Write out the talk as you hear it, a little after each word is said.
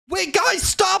Wait, guys,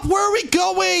 stop. Where are we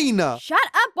going? Shut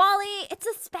up, Wally. It's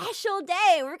a special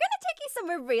day. We're gonna take you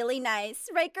somewhere really nice.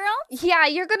 Right, girl? Yeah,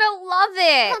 you're gonna love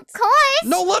it. Of course.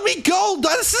 No, let me go.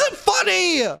 This isn't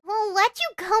funny. We'll let you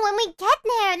go when we get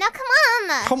there. Now, come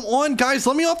on. Come on, guys.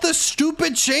 Let me off this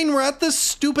stupid chain. We're at this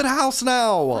stupid house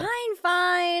now.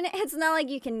 Fine. It's not like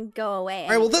you can go away. All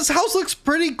right, well, this house looks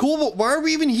pretty cool, but why are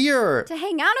we even here? To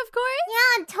hang out, of course?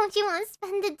 Yeah, don't you want to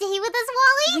spend the day with us,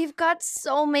 Wally? We've got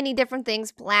so many different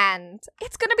things planned.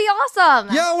 It's gonna be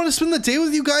awesome. Yeah, I want to spend the day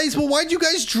with you guys, but why'd you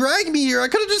guys drag me here? I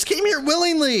could have just came here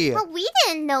willingly. Well, we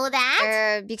didn't know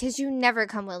that. Because you never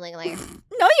come willingly.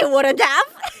 No, you wouldn't have.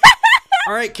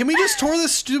 All right, can we just tour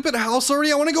this stupid house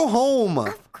already? I want to go home.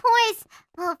 Of course.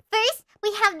 Well, first,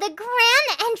 we have the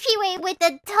grand entryway with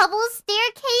the double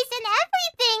staircase and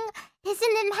everything.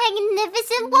 Isn't it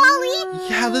magnificent, Wally?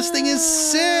 Yeah, this thing is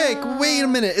sick. Wait a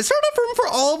minute. Is there enough room for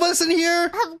all of us in here?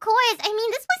 Of course. I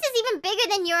mean, this place is even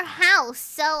bigger than your house,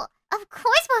 so of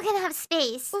course we're gonna have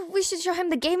space. We should show him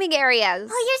the gaming areas.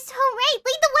 Oh, you're so right.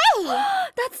 Lead the way.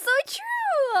 That's so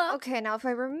true. Okay, now if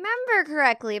I remember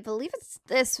correctly, I believe it's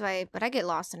this way, but I get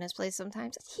lost in this place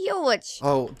sometimes. It's huge.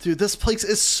 Oh, dude, this place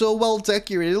is so well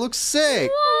decorated. It looks sick.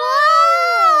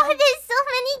 Whoa! There's so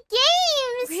many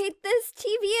games. Wait, this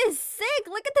TV is sick.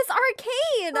 Look at this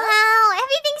arcade. Wow,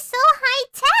 everything's so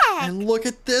high-tech. And look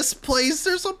at this place.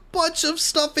 There's a bunch of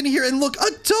stuff in here. And look, a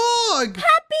dog.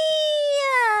 Happy.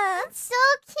 That's so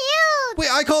cute. Wait,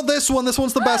 I called this one. This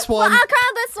one's the best one. Well, I'll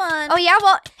call this one. Oh yeah,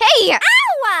 well, hey!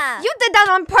 Ow! You did that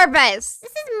on purpose.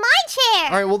 This is my chair.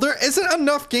 All right, well, there isn't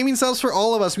enough gaming styles for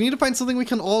all of us. We need to find something we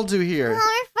can all do here. All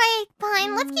right,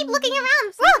 fine. Let's keep looking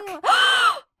around. Look.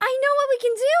 I know what we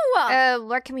can do.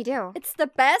 What can we do? It's the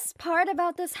best part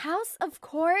about this house, of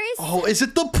course. Oh, is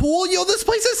it the pool? Yo, this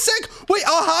place is sick. Wait, a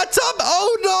hot tub?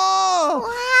 Oh, no.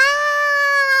 Wow.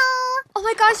 Oh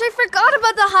my gosh, I forgot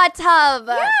about the hot tub.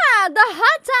 Yeah, the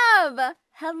hot tub.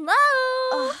 Hello.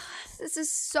 Oh, this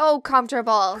is so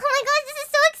comfortable. Oh my gosh, this is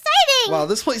so exciting. Wow,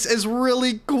 this place is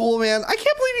really cool, man. I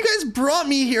can't believe you guys brought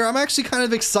me here. I'm actually kind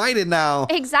of excited now.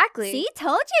 Exactly. See,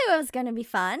 told you it was gonna be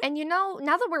fun. And you know,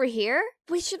 now that we're here,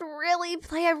 we should really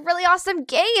play a really awesome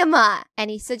game.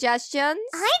 Any suggestions?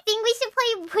 I think we should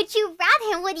play Would You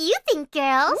Rather. What do you think,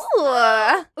 girls?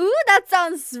 Ooh. Ooh, that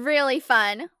sounds really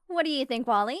fun. What do you think,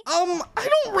 Wally? I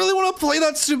don't really want to play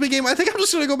that stupid game. I think I'm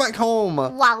just gonna go back home.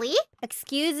 Wally,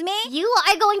 Excuse me? you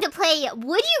are going to play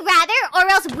Would You Rather, or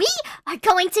else we are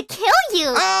going to kill you.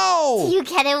 Ow! Do you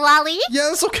get it, Wally? Yeah,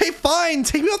 that's okay, fine.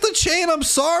 Take me off the chain. I'm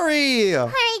sorry. All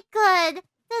right, good.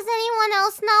 Does anyone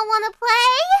else not want to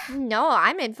play? No,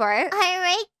 I'm in for it. All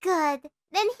right, good.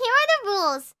 Then here are the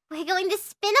rules. We're going to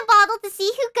spin a bottle to see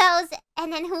who goes,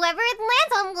 and then whoever it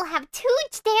lands on will have 2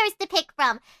 stairs to pick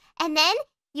from. And then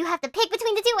you have to pick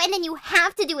between the 2, and then you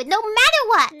have to do it no matter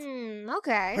what.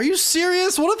 Okay. Are you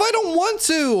serious? What if I don't want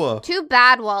to? Too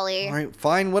bad, Wally. All right,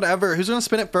 fine, whatever. Who's gonna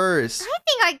spin it first? I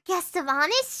think our guest of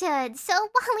honor should. So,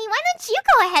 Wally, why don't you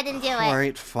go ahead and do it? All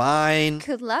right, fine.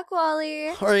 Good luck, Wally.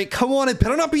 All right, come on. It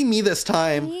better not be me this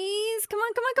time. Please, come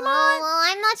on, come on, come Oh, on. well,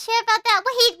 I'm not sure about that.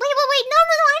 Wait. No.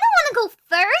 I don't want to go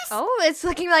first. Oh, it's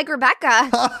looking like Rebecca.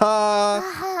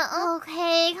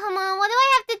 Okay, come on. What do I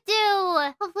have to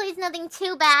do? Hopefully it's nothing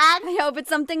too bad. I hope it's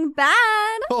something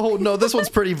bad. Oh, no, this one's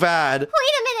pretty bad. Wait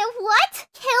a minute, what?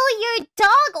 Kill your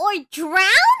dog or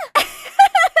drown?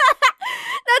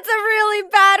 That's a really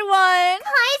bad one.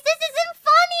 Guys, this isn't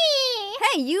funny.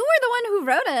 Hey, you were the one who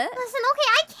wrote it. Listen, okay,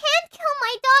 I can't kill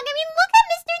my dog. I mean, look at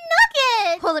Mr.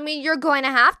 Nugget. Well, I mean, you're going to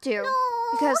have to. No.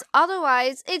 Because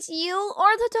otherwise, it's you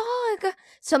or the dog.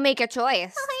 So make a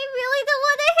choice. I really don't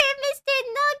want to hurt Mr.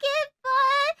 Nugget,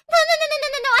 but... No,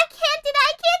 I can't do that.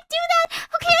 I can't do that.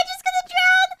 Okay, I'm just gonna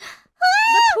drown.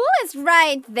 The pool is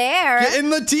right there. Get in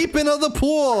the deep end of the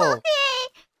pool. Okay.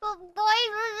 But boy,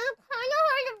 it's kind of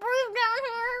hard to breathe down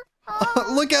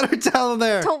here. Look at her down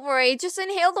there. Don't worry, just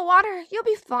inhale the water. You'll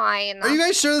be fine. Are you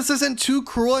guys sure this isn't too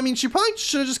cruel? I mean, she probably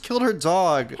should have just killed her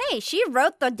dog. Hey, she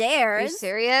wrote the Are you dares.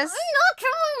 serious? I'm not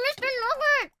killing Mr.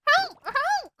 Nugget. Help.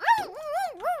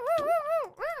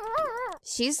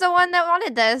 She's the one that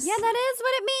wanted this. Yeah, that is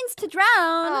what it means to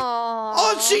drown.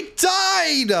 Oh, she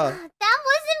died. That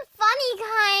wasn't funny,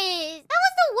 guys. That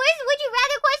was the worst Would You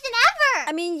Rather question ever.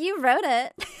 I mean, you wrote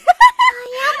it.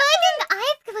 Yeah, but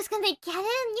I think I was gonna get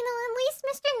it. You know, at least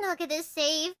Mr. Nugget is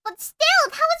safe. But still,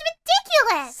 that was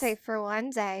ridiculous. Safe for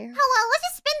one day. Hello, let's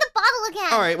just spin the bottle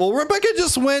again. All right, well, Rebecca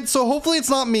just went, so hopefully it's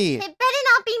not me. It better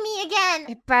not be me again.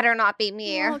 It better not be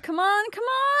me. Oh, come on, come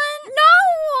on. No!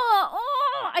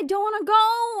 Oh. I don't want to go.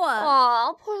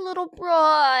 Aw, poor little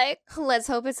Brooke. Let's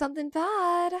hope it's something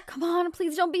bad. Come on,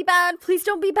 please don't be bad. Please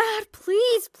don't be bad.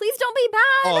 Please don't be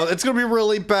bad. Oh, it's gonna be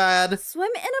really bad.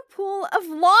 Swim in a pool of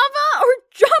lava or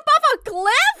jump off a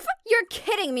cliff? You're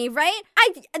kidding me, right?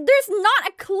 There's not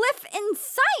a cliff in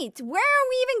sight. Where are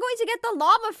we even going to get the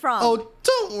lava from? Oh,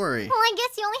 don't worry. Well, I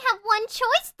guess you only have one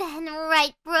choice then,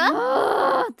 right, Brooke?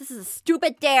 Ugh, this is a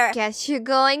stupid dare. Guess you're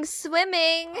going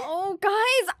swimming. Oh,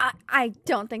 guys, I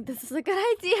don't think this is a good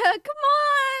idea. Come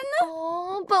on.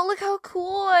 Oh, but look how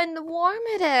cool and warm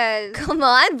it is. Come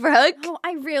on, Brooke. Oh,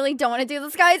 I really don't want to do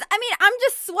this, guys. I mean, I'm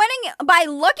just sweating by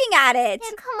looking at it.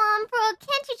 Yeah, come on, Brooke.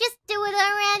 Can't you just do it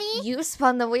already? You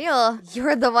spun the wheel.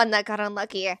 You're the one that got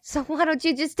unlucky. So why don't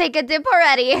you just take a dip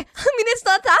already? I mean, it's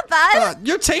not that bad.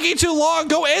 You're taking too long.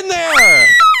 Go in there. No,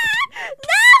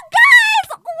 guys!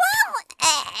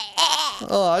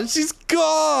 Oh, she's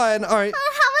gone. All right.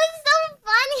 Oh, that was so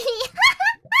funny.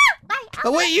 Bye.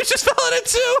 Oh, wait, you just fell in it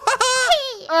too.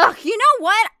 Ugh, you know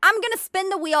what? I'm gonna spin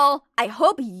the wheel. I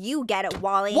hope you get it,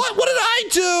 Wally. What? What did I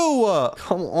do?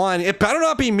 Come on. It better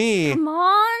not be me. Come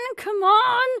on, come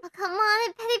on. Oh, come on,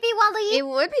 it better be Wally. It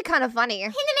would be kind of funny. Wait a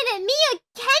minute, me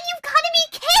again? You've got to be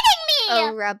kidding me!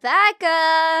 Oh,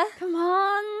 Rebecca. Come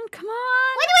on, come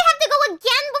on. Why do I have to go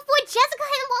again before Jessica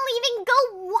and Wally even go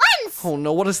once? Oh,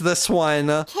 no. What is this one?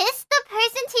 Kiss the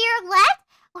person to your left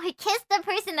or kiss the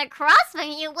person across from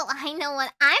you? Well, I know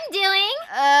what I'm doing.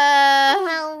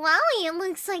 Well, Wally, it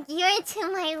looks like you're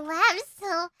to my left,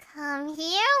 so come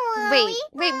here, Wally.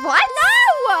 Wait, what?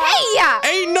 No!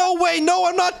 Hey! Ain't no way. No,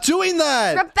 I'm not doing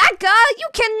that. Rebecca, you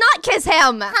cannot kiss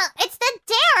him! It's the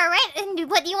dare, right? And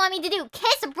what do you want me to do?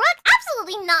 Kiss Brooke?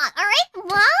 Absolutely not, alright?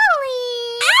 Wally!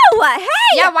 Ow! Hey!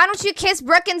 Yeah, why don't you kiss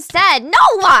Brooke instead? No!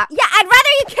 Yeah, I'd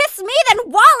rather you kiss me than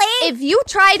Wally! If you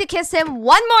try to kiss him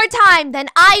one more time, then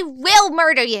I will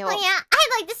murder you. Oh, yeah,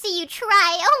 I'd like to see you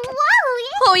try. Oh, Wally!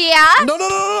 Oh, yeah? No.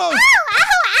 Ow!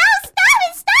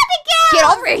 Stop it, girl!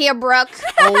 Get over here, Brooke.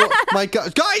 Oh, my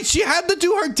God. Guys, she had to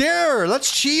do her dare.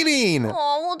 That's cheating.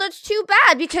 Oh, well, that's too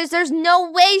bad because there's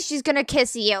no way she's gonna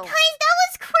kiss you. Guys, that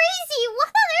was crazy! What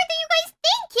on earth are you guys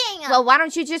thinking? Well, why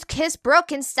don't you just kiss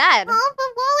Brooke instead? Oh,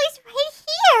 but Wally's right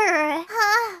here.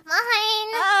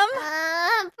 Fine.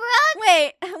 Brooke?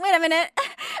 Wait a minute.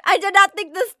 I did not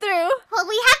think this through. Well,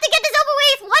 we have to get this over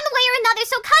with one way or another,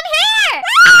 so come here!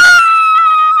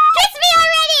 Kiss me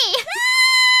already!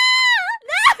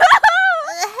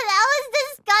 That was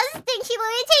disgusting. She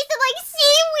literally tasted like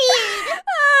seaweed.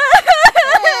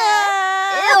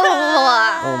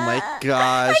 Oh, my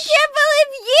gosh. I can't believe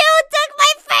you took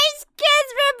my first kiss,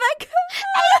 Rebecca.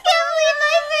 I can't believe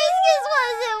my first kiss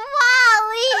wasn't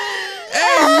Wally.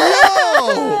 Hey, yo!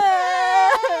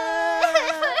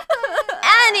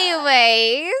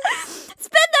 Anyways,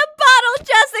 Spin the bottle,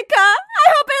 Jessica. I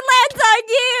hope it lands on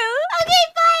you. Okay,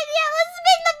 fine. Yeah, let's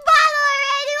spin the bottle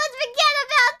already. Let's forget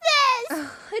about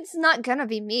this. it's not gonna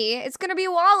be me. It's gonna be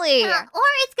Wally. Or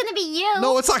it's gonna be you.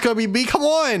 No, it's not going to be me. Come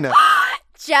on.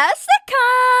 Jessica.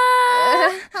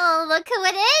 Oh, look who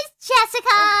it is, Jessica.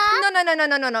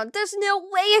 No. There's no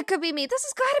way it could be me. This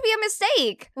has gotta be a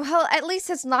mistake. Well, at least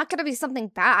it's not gonna be something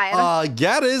bad.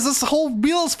 Yeah, it is. This whole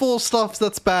meal's full of stuff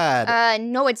that's bad.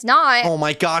 No, it's not. Oh,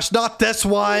 my gosh. Not this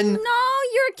one. No,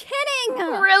 you're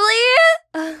kidding.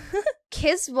 Really?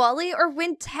 Kiss Wally or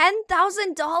win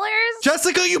 $10,000?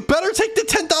 Jessica, you better take the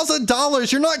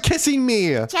 $10,000. You're not kissing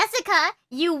me. Jessica,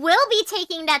 you will be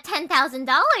taking that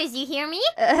 $10,000, you hear me?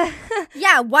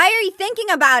 Yeah, why are you thinking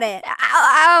about it?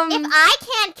 If I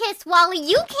can't kiss Wally,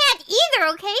 you can't either,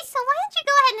 okay? So why don't you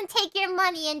go ahead and take your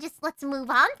money and just let's move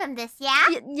on from this, yeah?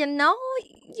 You know,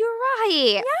 you're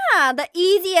right. Yeah, the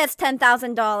easiest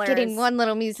 $10,000. Getting one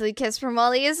little measly kiss from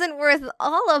Wally isn't worth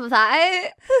all of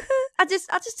that. I'll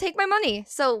just take my money.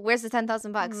 So where's the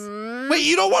 10,000 bucks? Wait,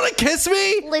 you don't want to kiss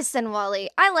me? Listen,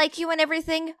 Wally, I like you and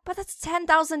everything, but that's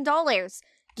 $10,000.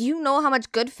 Do you know how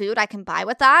much good food I can buy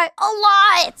with that? A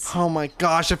lot! Oh my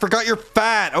gosh, I forgot you're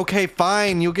fat. Okay,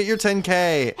 fine. You'll get your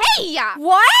 10K. Hey!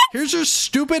 What? Here's your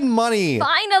stupid money.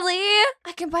 Finally!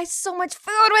 I can buy so much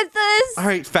food with this! All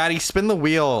right, fatty, spin the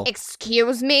wheel.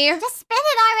 Excuse me? Just spin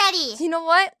it already. You know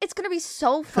what? It's gonna be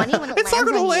so funny when it It's not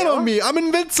lands gonna on land you. on me. I'm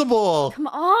invincible. Come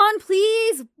on,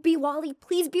 please. Be Wally.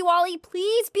 Please be Wally.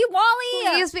 Please be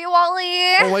Wally. Please be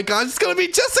Wally! Oh my god, it's gonna be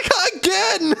Jessica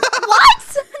again.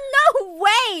 What? No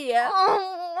way.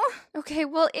 Oh, okay,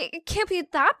 well, it can't be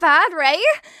that bad, right?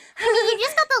 You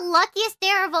just got the luckiest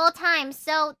dare of all time,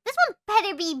 so this one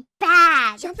better be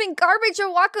bad. Jumping garbage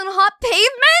or walk on hot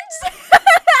pavements?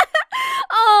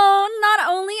 Oh, not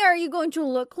only are you going to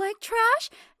look like trash,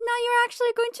 now you're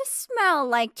actually going to smell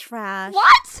like trash.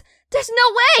 What? There's no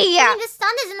way! I mean, the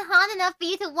sun isn't hot enough for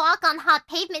you to walk on hot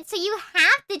pavement, so you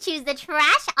have to choose the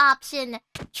trash option.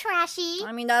 Trashy.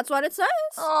 I mean, that's what it says.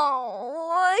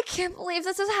 Oh, I can't believe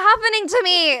this is happening to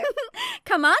me.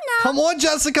 Come on now. Come on,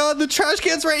 Jessica. The trash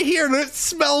can's right here, and it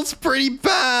smells pretty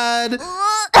bad.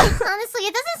 Honestly,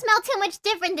 it doesn't smell too much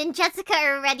different than Jessica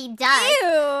already does.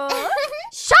 Ew.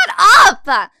 Shut up!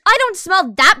 I don't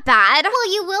smell that bad.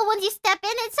 Well, you will once you step in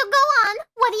it, so go on.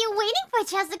 What are you waiting for,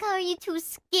 Jessica? Are you too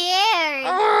scared?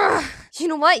 Ugh. You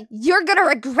know what? You're gonna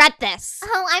regret this.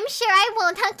 Oh, I'm sure I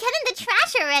won't. I'll get in the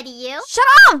trash already, you. Shut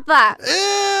up!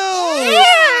 Ew!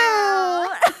 Ew.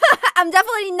 I'm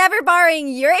definitely never borrowing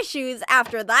your shoes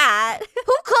after that.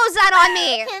 Who closed that on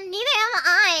me? And neither am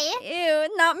I.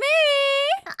 Ew, not me.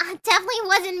 Definitely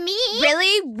wasn't me.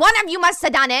 Really? One of you must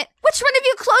have done it. Which one of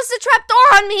you closed the trap door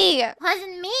on me?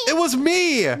 Wasn't me. It was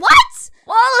me. What?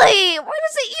 Wally, why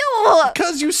was it you?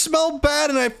 Because you smell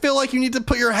bad, and I feel like you need to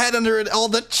put your head under all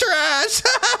the trash.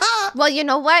 Well, you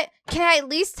know what? Can I at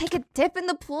least take a dip in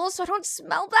the pool so I don't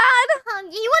smell bad?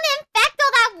 You want to infect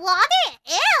all that water?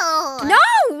 Ew.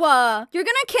 No! You're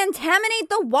gonna contaminate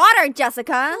the water,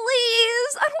 Jessica.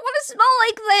 Please, I don't want to smell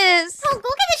like this. Oh, go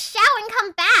get a shower and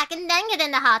come back, and then get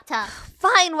in the hot tub.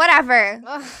 Fine, whatever.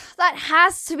 Ugh, that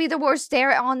has to be the worst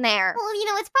air on there. Well, you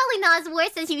know, it's probably not as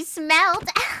worse as you smelled.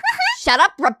 Shut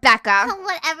up, Rebecca. Oh,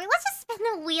 whatever. Let's just spin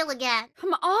the wheel again.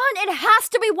 Come on, it has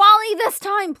to be Wally this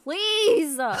time,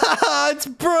 please. It's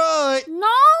Brooke. No!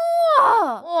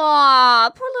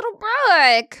 Aw, poor little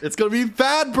Brooke. It's gonna be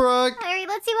bad, Brooke. All right,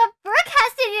 let's see what Brooke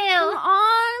has Come to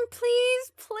on,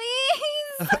 please,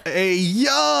 please. Hey,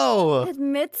 yo.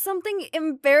 Admit something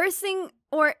embarrassing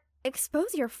or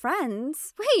expose your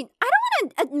friends. Wait, I don't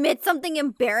want to admit something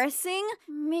embarrassing.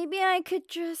 Maybe I could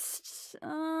just,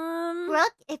 do.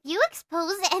 Brooke, if you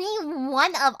expose any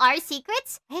one of our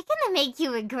secrets, we're gonna make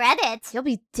you regret it. You'll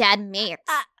be dead, mate.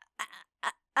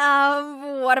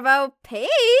 What about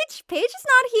Paige? Paige is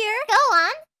not here. Go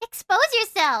on. Expose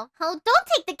yourself. Oh, don't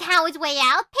take the coward's way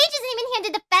out. Paige isn't even here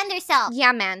to defend herself.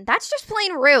 Yeah, man, that's just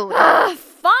plain rude.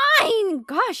 Fine.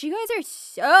 Gosh, you guys are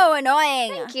so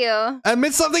annoying. Thank you.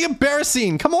 Admit something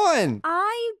embarrassing. Come on.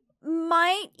 I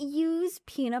might use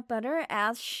peanut butter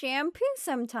as shampoo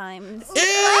sometimes. Ew.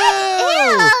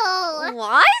 Ew.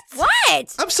 What?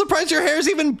 What? I'm surprised your hair's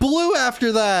even blue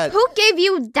after that. Who gave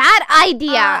you that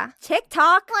idea?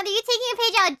 TikTok. What, are you taking a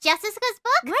page out of Jessica's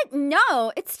book? What?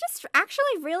 No, it's just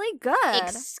actually really good.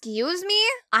 Excuse me?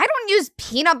 I don't use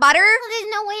peanut butter. Well,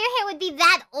 there's no way your hair would be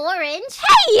that orange.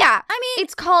 Hey! I mean,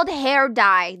 It's called hair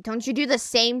dye. Don't you do the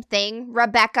same thing,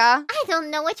 Rebecca? I don't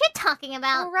know what you're talking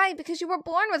about. All right, because you were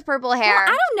born with purple well, hair.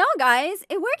 I don't know, guys.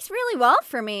 It works really well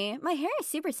for me. My hair is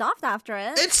super soft after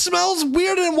it. It smells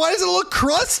weird, and why does it look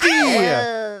crusty?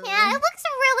 Ugh. Yeah, it looks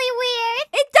really weird.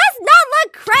 It does not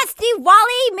look crusty,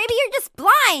 Wally. Maybe you're just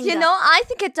blind. You know, I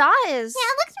think it does. Yeah,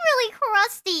 it looks really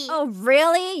crusty. Oh,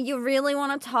 really? You really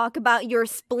want to talk about your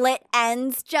split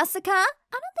ends, Jessica?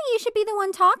 I don't think you should be the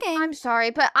one talking. I'm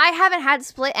sorry, but I haven't had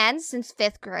split ends since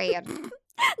 5th grade.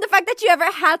 The fact that you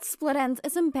ever had split ends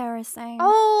is embarrassing.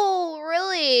 Oh,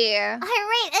 really? All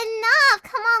right, enough.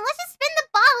 Come on, let's just spin the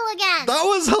bottle again. That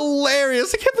was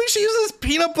hilarious. I can't believe she uses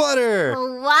peanut butter.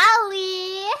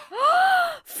 Wally.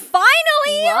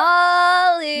 Finally!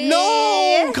 Wally.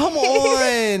 No, come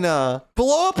on.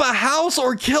 Blow up a house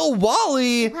or kill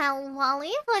Wally. Well,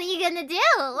 Wally, what are you gonna do?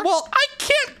 Well, I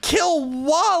can't kill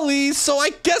Wally, so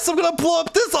I guess I'm gonna blow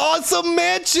up this awesome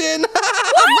mansion.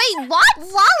 Wait, what?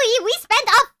 Wally, we spent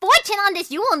a fortune on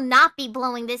this. You will not be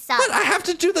blowing this up. But I have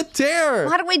to do the dare.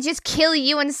 Why don't we just kill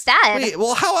you instead? Wait,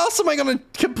 well, how else am I gonna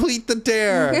complete the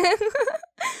dare?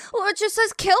 Well, it just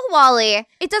says kill Wally.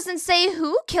 It doesn't say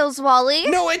who kills Wally.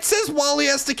 No, it says Wally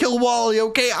has to kill Wally,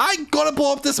 okay? I'm gonna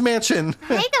blow up this mansion.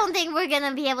 I don't think we're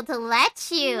gonna be able to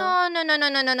let you. No.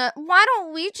 Why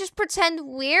don't we just pretend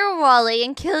we're Wally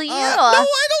and kill you? No, I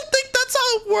don't think that's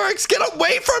how it works. Get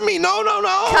away from me. No.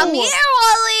 Come here,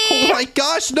 Wally. Oh my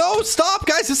gosh, no, stop,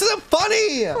 guys. This isn't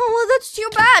funny. Oh, well, that's too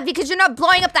bad because you're not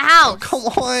blowing up the house. Come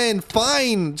on,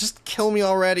 fine. Just kill me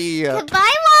already. Goodbye,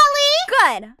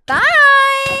 Wally. Good.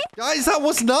 Bye! Guys, that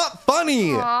was not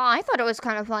funny. Aw, I thought it was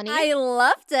kind of funny. I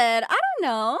loved it. I don't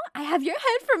know. I have your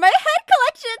head for my head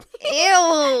collection.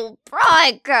 Ew, Brooke.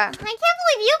 I can't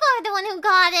believe you are the one who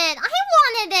got it. I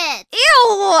wanted it.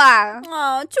 Ew.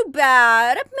 Oh, too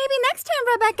bad. Maybe next time,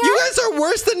 Rebecca. You guys are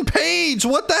worse than Paige.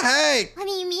 What the heck? What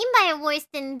do you mean by worse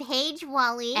than Paige,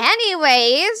 Wally?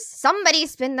 Anyways, somebody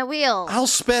spin the wheel. I'll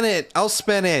spin it.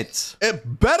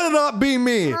 It better not be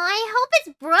me. I hope it's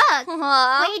Brooke.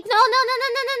 Wait, no.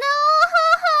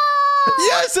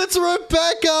 Yes, it's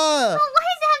Rebecca. Oh, why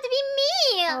does it have to be me?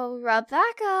 Oh,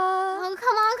 Rebecca. Oh,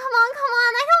 come on, come on, come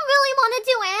on. I don't really want to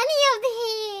do any of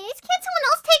these. Can't someone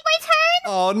else take my turn?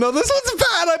 Oh, no, this one's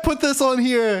bad. I put this on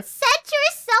here. Set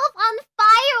yourself on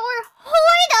fire or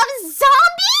horde of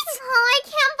zombies? Oh, I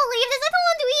can't believe this. I don't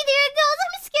want to do either of those.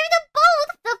 I'm scared of both.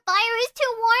 The fire is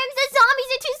too warm. The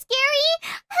zombies are too scary.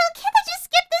 Can't I just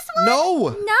skip this one?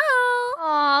 No. No.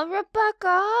 Aw,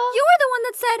 Rebecca. You were the one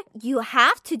that said you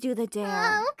have to do the dare.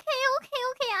 Okay.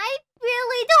 I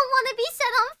really don't want to be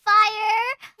set on fire.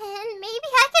 And maybe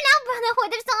I can outrun a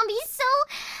horde of zombies, so...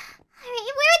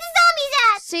 Alright, where are the zombies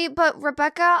at? See, but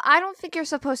Rebecca, I don't think you're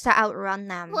supposed to outrun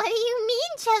them. What do you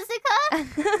mean, Jessica?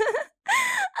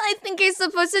 I think you're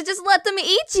supposed to just let them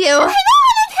eat you. I don't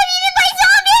want to get eaten by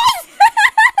zombies!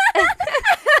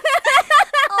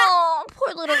 Oh,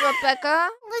 poor little Rebecca.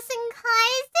 Listen,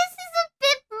 guys, this is a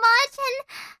bit much, and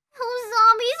those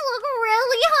zombies look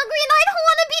really hungry, and I don't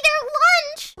want to be their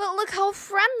lunch! But look how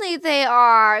friendly they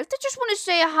are. They just want to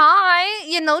say hi.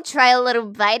 You know, try a little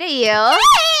bite of you. Hey!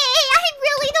 I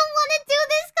really don't want to do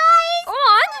this, guys! Go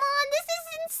on. Come on, this is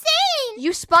insane!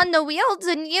 You spun the wheel,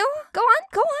 didn't you? Go on,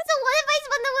 go on. So what if I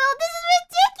spun the wheel? This is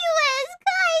ridiculous!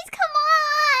 Guys, come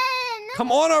on!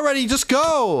 Come on already. Just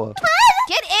go.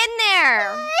 Get in there.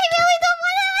 I really don't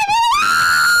want to...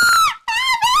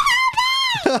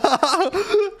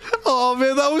 Oh,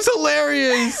 man, that was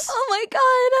hilarious. Oh my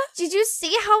god. Did you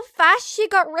see how fast she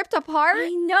got ripped apart? I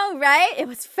know, right? It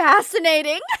was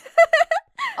fascinating.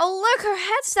 Oh, look, her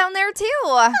head's down there too.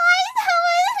 Guys, that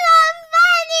was not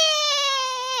funny!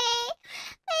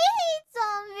 I hate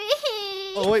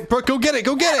zombies! Oh, wait, Brooke, go get it.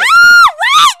 Go get it. Wait!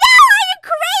 No! Are you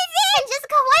crazy?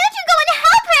 Jessica, why don't you go and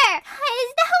help her? Guys,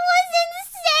 that was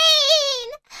insane!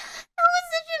 That was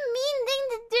such a mean thing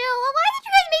to do. Why did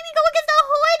you guys make me go against a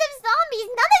horde of zombies?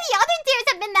 None of the other dares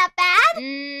have been that bad.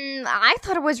 I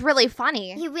thought it was really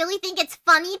funny. You really think it's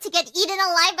funny to get eaten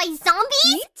alive by zombies?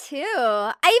 Me too.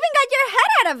 I even got your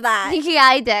head out of that. Yeah,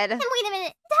 I did. And wait a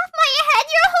minute. That's my head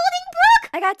you're holding, Brooke?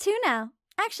 I got 2 now.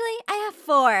 Actually, I have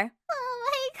 4. Oh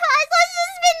my gosh, let's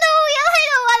just spin the wheel. I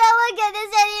don't want to look at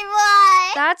this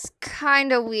anymore. That's kind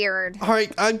of weird. All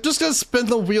right, I'm just going to spin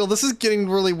the wheel. This is getting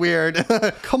really weird.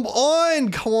 Come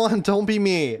on. Don't be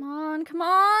me. Come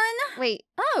on. Wait,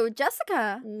 Oh,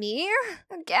 Jessica. me?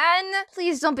 Again?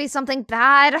 Please don't be something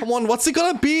bad. Come on, what's it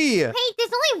going to be? Hey,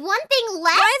 there's only one thing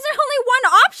left. Why is there only one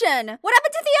option? What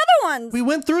happened to the other ones? We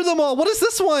went through them all. What is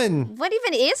this one? What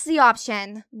even is the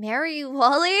option? Marry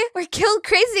Wally or kill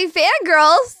crazy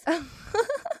fangirls?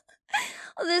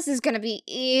 This is gonna be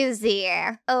easy.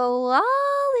 Oh,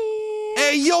 Wally.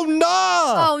 Hey, yo,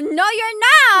 nah! Oh, no, you're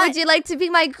not. Would you like to be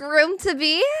my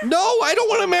groom-to-be? No, I don't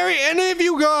want to marry any of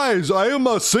you guys. I am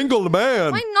a single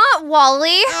man. Why not,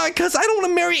 Wally? Because I don't want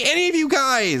to marry any of you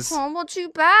guys. Oh, well, too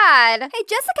bad. Hey,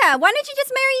 Jessica, why don't you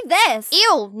just marry this?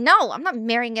 Ew, no, I'm not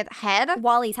marrying a head.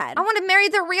 Wally's head. I want to marry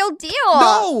the real deal.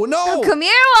 No, no. Oh, come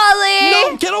here, Wally.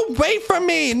 No, get away from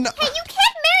me. No. Hey, you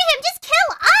can't marry him. Just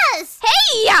kill us.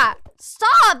 Hey,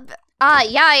 stop.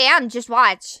 Yeah, I am. Just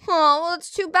watch. Oh, well,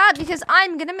 it's too bad because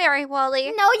I'm gonna marry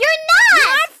Wally. No, you're not.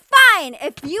 Not fine.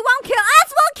 If you won't kill us,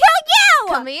 we'll kill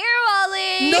you. Come here,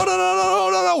 Wally.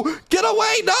 No. Get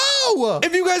away. No.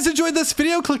 If you guys enjoyed this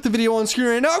video, click the video on screen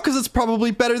right now because it's probably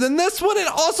better than this one. And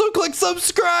also click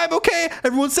subscribe, okay?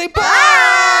 Everyone say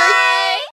bye.